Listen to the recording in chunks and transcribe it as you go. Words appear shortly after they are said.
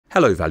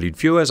Hello valued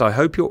viewers, I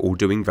hope you're all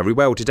doing very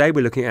well. Today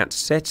we're looking at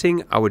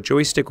setting our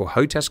joystick or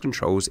HOTAS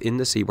controls in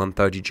the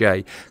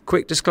C-130J.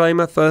 Quick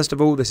disclaimer, first of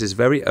all, this is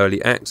very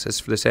early access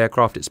for this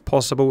aircraft. It's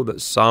possible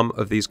that some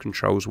of these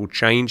controls will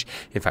change.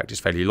 In fact,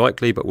 it's fairly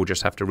likely, but we'll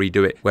just have to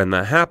redo it when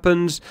that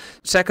happens.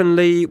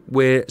 Secondly,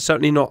 we're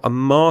certainly not a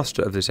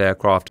master of this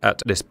aircraft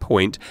at this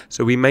point,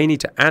 so we may need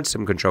to add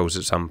some controls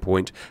at some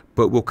point,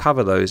 but we'll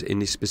cover those in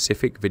the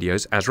specific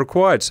videos as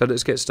required. So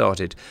let's get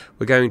started.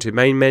 We're going to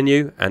main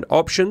menu and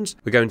options.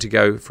 We're going to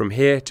go from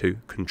here to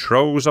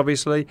controls,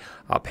 obviously.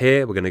 Up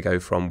here, we're going to go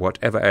from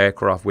whatever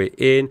aircraft we're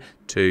in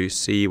to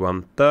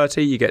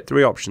C-130. You get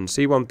three options,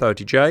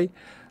 C-130J,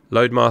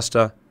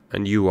 Loadmaster,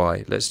 and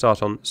UI. Let's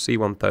start on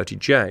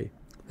C-130J.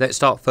 Let's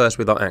start first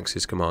with our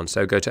axis commands.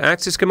 So go to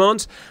axis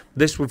commands.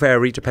 This will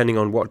vary depending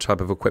on what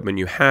type of equipment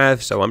you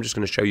have. So I'm just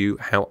going to show you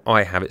how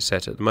I have it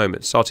set at the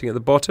moment. Starting at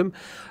the bottom,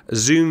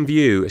 zoom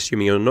view,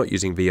 assuming you're not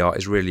using VR,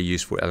 is really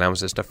useful. It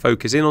allows us to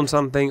focus in on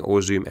something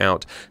or zoom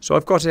out. So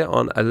I've got it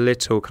on a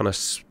little kind of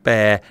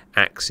spare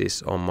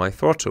axis on my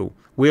throttle.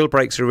 Wheel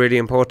brakes are really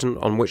important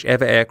on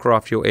whichever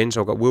aircraft you're in. So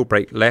I've got wheel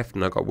brake left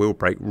and I've got wheel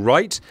brake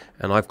right,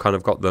 and I've kind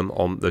of got them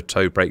on the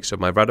toe brakes of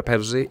my rudder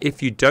pedals.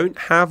 If you don't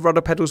have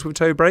rudder pedals with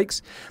toe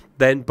brakes,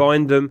 then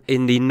bind them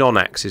in the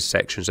non-axis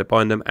section. So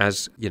bind them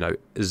as, you know,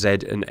 Z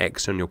and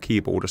X on your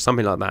keyboard or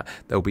something like that.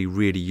 They'll be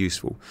really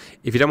useful.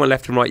 If you don't want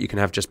left and right, you can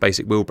have just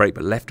basic wheel brake,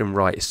 but left and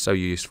right is so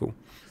useful.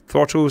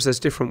 Throttles, there's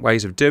different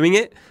ways of doing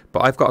it, but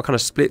I've got a kind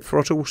of split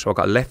throttle, so I've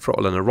got a left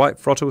throttle and a right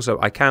throttle, so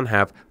I can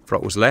have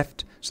throttles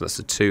left, so that's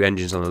the two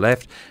engines on the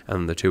left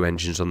and the two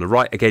engines on the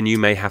right. Again, you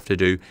may have to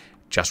do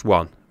just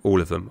one, all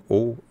of them,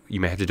 or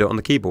you may have to do it on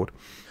the keyboard.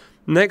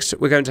 Next,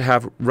 we're going to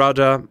have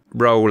rudder,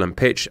 roll, and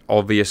pitch.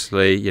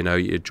 Obviously, you know,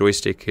 your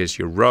joystick is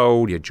your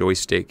roll, your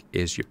joystick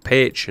is your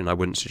pitch, and I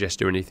wouldn't suggest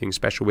doing anything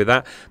special with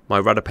that. My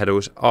rudder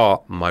pedals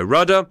are my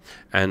rudder,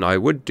 and I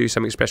would do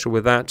something special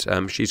with that.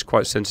 She's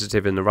quite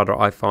sensitive in the rudder,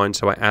 I find,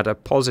 so I add a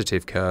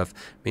positive curve,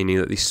 meaning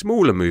that the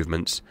smaller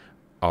movements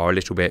are a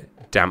little bit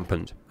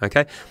dampened.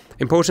 Okay.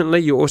 Importantly,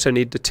 you also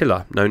need the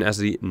tiller, known as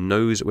the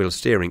nose wheel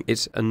steering.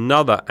 It's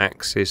another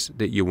axis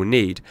that you will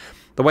need.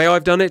 The way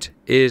I've done it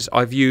is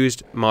I've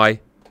used my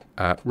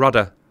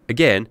rudder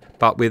again,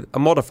 but with a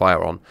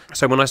modifier on.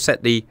 So when I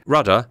set the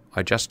rudder,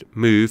 I just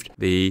moved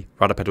the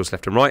rudder pedals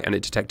left and right, and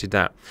it detected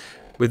that.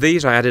 With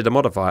these, I added a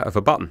modifier of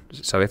a button.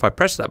 So if I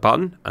press that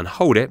button and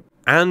hold it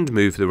and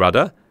move the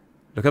rudder,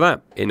 look at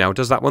that, it now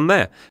does that one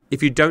there.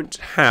 If you don't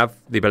have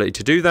the ability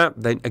to do that,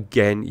 then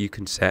again, you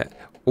can set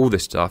all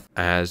this stuff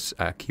as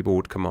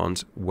keyboard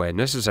commands where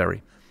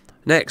necessary.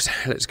 Next,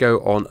 let's go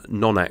on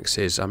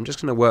non-axis. I'm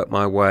just going to work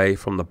my way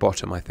from the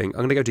bottom, I think. I'm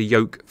going to go to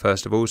yoke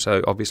first of all.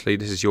 So obviously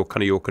this is your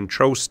kind of your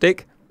control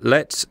stick.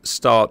 Let's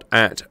start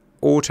at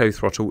auto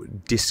throttle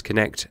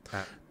disconnect.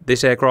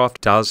 This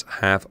aircraft does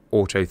have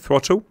auto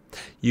throttle.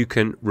 You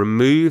can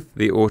remove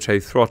the auto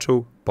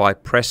throttle by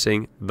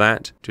pressing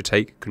that to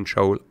take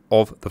control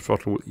of the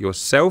throttle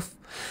yourself.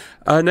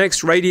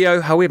 Next, radio.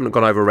 We haven't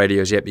gone over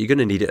radios yet, but you're going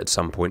to need it at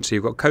some point. So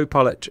you've got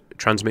co-pilot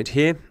transmit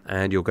here,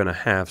 and you're going to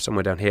have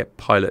somewhere down here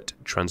pilot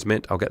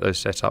transmit. I'll get those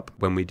set up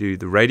when we do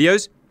the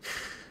radios.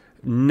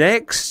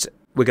 Next,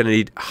 we're going to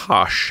need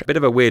hush. A bit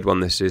of a weird one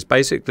this is.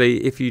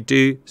 Basically, if you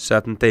do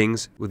certain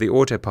things with the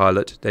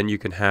autopilot, then you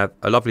can have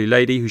a lovely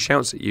lady who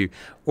shouts at you,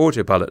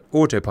 autopilot,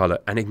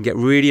 autopilot, and it can get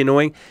really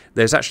annoying.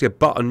 There's actually a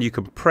button you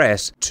can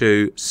press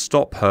to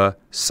stop her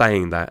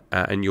saying that,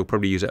 and you'll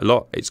probably use it a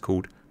lot. It's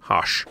called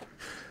hush.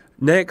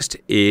 Next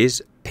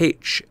is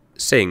pitch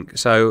sync.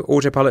 So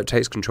autopilot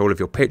takes control of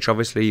your pitch,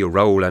 obviously your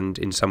roll, and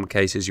in some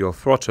cases your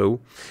throttle.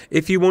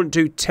 If you want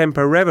to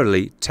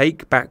temporarily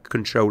take back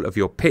control of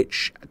your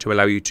pitch to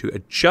allow you to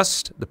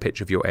adjust the pitch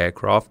of your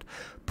aircraft,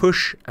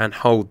 push and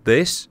hold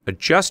this,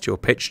 adjust your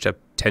pitch to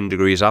 10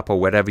 degrees up or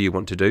whatever you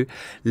want to do,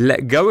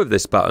 let go of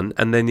this button,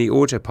 and then the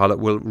autopilot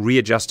will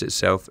readjust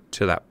itself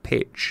to that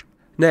pitch.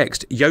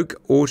 Next,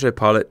 yoke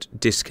autopilot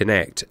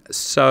disconnect.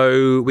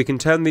 So we can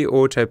turn the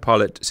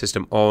autopilot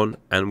system on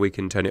and we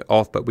can turn it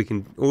off, but we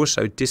can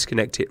also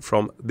disconnect it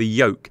from the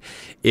yoke.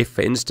 If,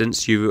 for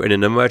instance, you're in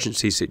an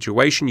emergency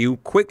situation, you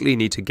quickly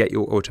need to get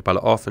your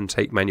autopilot off and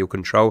take manual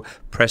control,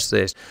 press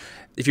this.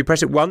 If you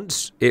press it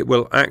once, it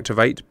will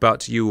activate,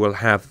 but you will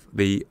have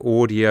the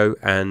audio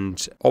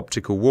and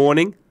optical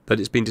warning that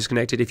it's been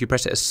disconnected. If you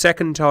press it a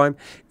second time,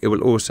 it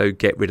will also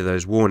get rid of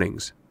those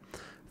warnings.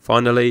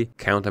 Finally,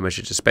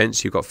 countermeasure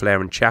dispense. You've got flare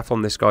and chaff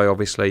on this guy,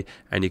 obviously,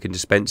 and you can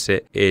dispense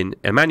it in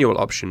a manual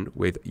option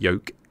with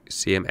yoke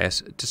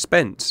CMS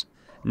dispense.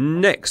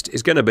 Next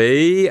is going to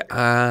be,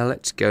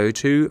 let's go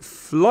to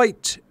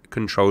flight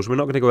controls. We're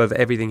not going to go over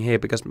everything here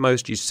because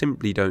most you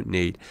simply don't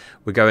need.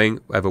 We're going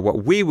over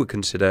what we would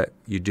consider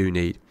you do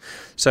need.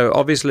 So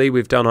obviously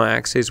we've done our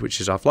axis, which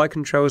is our flight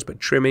controls, but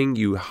trimming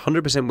you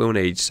 100% will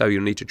need. So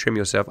you'll need to trim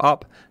yourself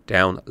up,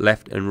 down,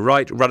 left and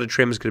right. Rudder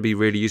trim is going to be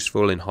really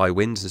useful in high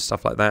winds and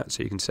stuff like that.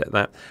 So you can set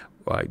that.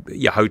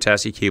 Your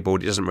HOTAS, your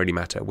keyboard, it doesn't really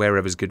matter.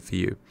 Wherever's good for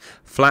you.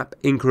 Flap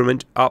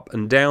increment up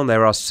and down.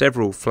 There are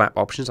several flap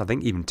options. I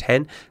think even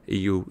 10.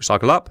 You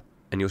cycle up,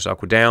 and you'll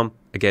cycle down.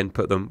 Again,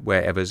 put them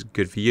wherever's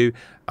good for you.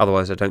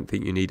 Otherwise, I don't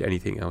think you need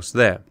anything else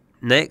there.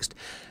 Next,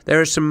 there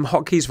are some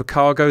hotkeys for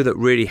cargo that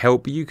really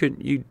help. You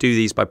do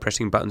these by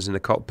pressing buttons in the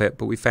cockpit,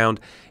 but we found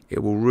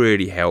it will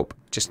really help.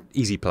 Just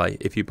easy play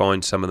if you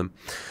bind some of them.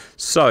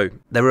 So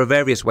there are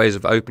various ways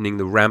of opening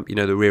the ramp,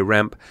 the rear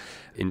ramp,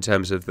 in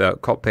terms of the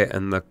cockpit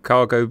and the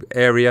cargo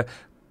area,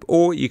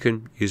 or you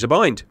can use a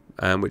bind,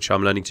 which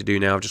I'm learning to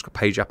do now. I've just got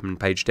page up and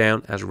page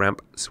down as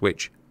ramp,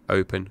 switch,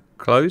 open,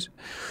 close.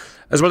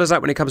 As well as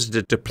that, when it comes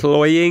to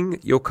deploying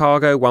your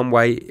cargo, one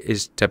way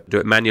is to do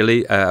it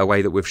manually, a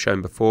way that we've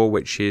shown before,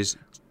 which is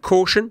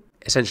caution,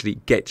 essentially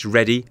gets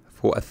ready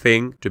for a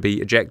thing to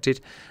be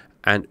ejected,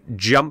 and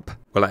jump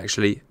will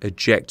actually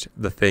eject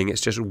the thing.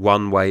 It's just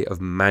one way of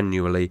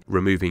manually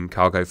removing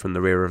cargo from the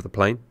rear of the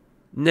plane.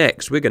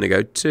 Next, we're going to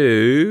go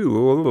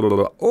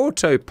to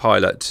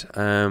autopilot.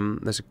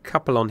 There's a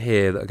couple on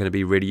here that are going to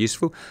be really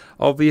useful.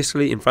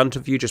 Obviously, in front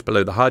of you, just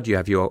below the HUD, you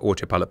have your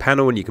autopilot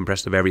panel, and you can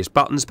press the various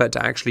buttons. But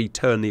to actually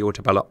turn the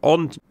autopilot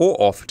on or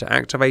off, to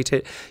activate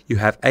it, you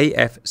have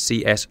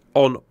AFCS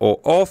on or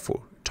off,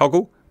 or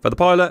toggle for the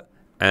pilot,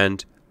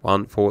 and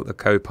one for the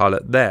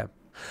co-pilot there.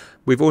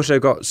 We've also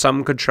got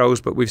some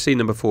controls, but we've seen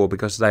them before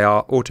because they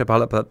are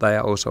autopilot, but they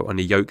are also on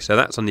the yoke. So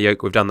that's on the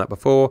yoke, we've done that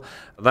before.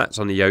 That's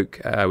on the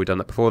yoke, we've done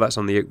that before. That's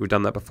on the yoke, we've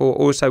done that before.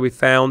 Also, we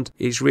found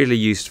it's really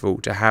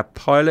useful to have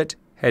pilot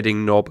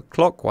heading knob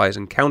clockwise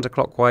and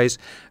counterclockwise.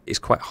 It's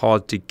quite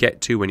hard to get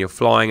to when you're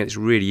flying, and it's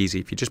really easy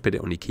if you just put it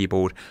on your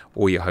keyboard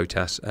or your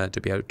HOTAS to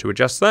be able to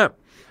adjust that.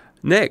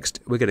 Next,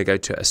 we're going to go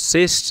to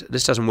assist.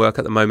 This doesn't work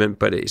at the moment,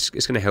 but it's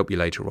going to help you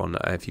later on.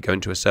 If you go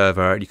into a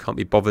server and you can't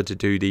be bothered to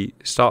do the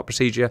start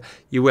procedure,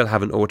 you will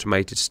have an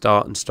automated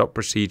start and stop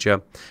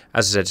procedure.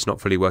 As I said, it's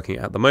not fully working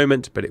at the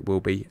moment, but it will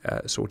be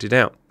sorted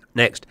out.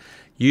 Next,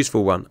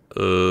 useful one,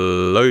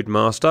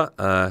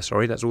 Loadmaster.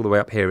 Sorry, that's all the way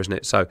up here, isn't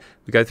it? So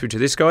we go through to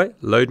this guy,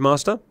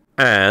 Loadmaster.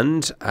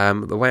 And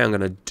the way I'm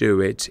going to do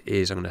it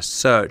is I'm going to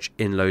search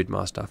in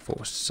Loadmaster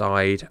for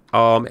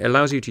sidearm. It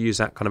allows you to use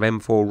that kind of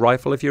M4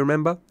 rifle, if you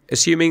remember.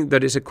 Assuming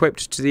that it's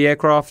equipped to the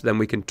aircraft, then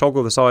we can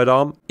toggle the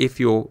sidearm. If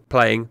you're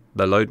playing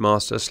the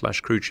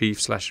Loadmaster / crew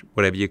chief /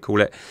 whatever you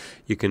call it,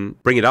 you can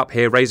bring it up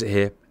here, raise it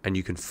here, and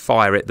you can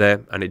fire it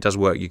there, and it does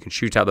work. You can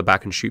shoot out the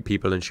back and shoot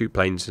people and shoot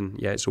planes, and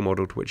yeah, it's all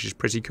modelled, which is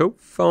pretty cool.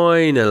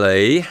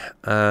 Finally,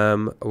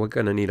 we're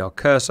going to need our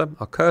cursor.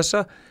 Our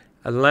cursor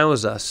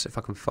allows us, if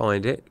I can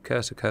find it,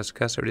 cursor,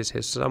 it is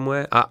here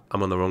somewhere.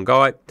 I'm on the wrong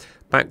guy.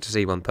 Back to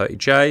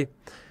C-130J.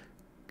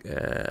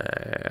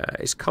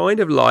 It's kind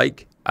of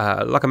like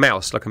a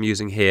mouse, like I'm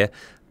using here,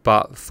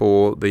 but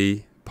for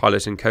the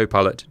pilot and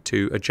co-pilot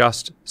to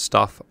adjust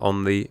stuff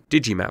on the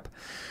digimap.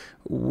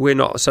 We're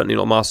certainly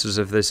not masters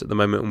of this at the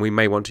moment, and we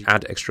may want to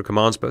add extra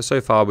commands, but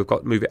so far we've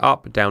got move it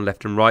up, down,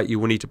 left and right. You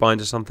will need to bind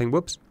to something.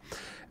 Whoops.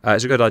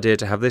 It's a good idea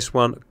to have this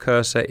one,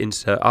 cursor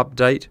insert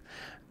update,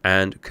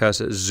 and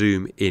cursor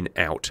zoom in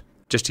out,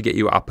 just to get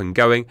you up and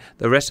going.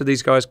 The rest of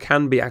these guys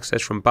can be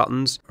accessed from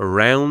buttons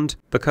around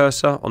the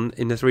cursor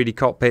in the 3D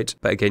cockpit,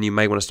 but again, you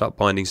may want to start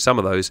binding some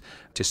of those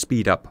to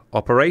speed up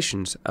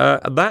operations.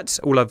 That's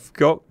all I've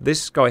got.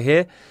 This guy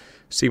here,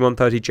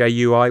 C-130J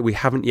UI, we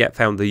haven't yet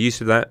found the use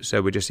of that,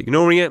 so we're just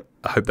ignoring it.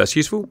 I hope that's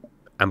useful,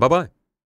 and bye-bye.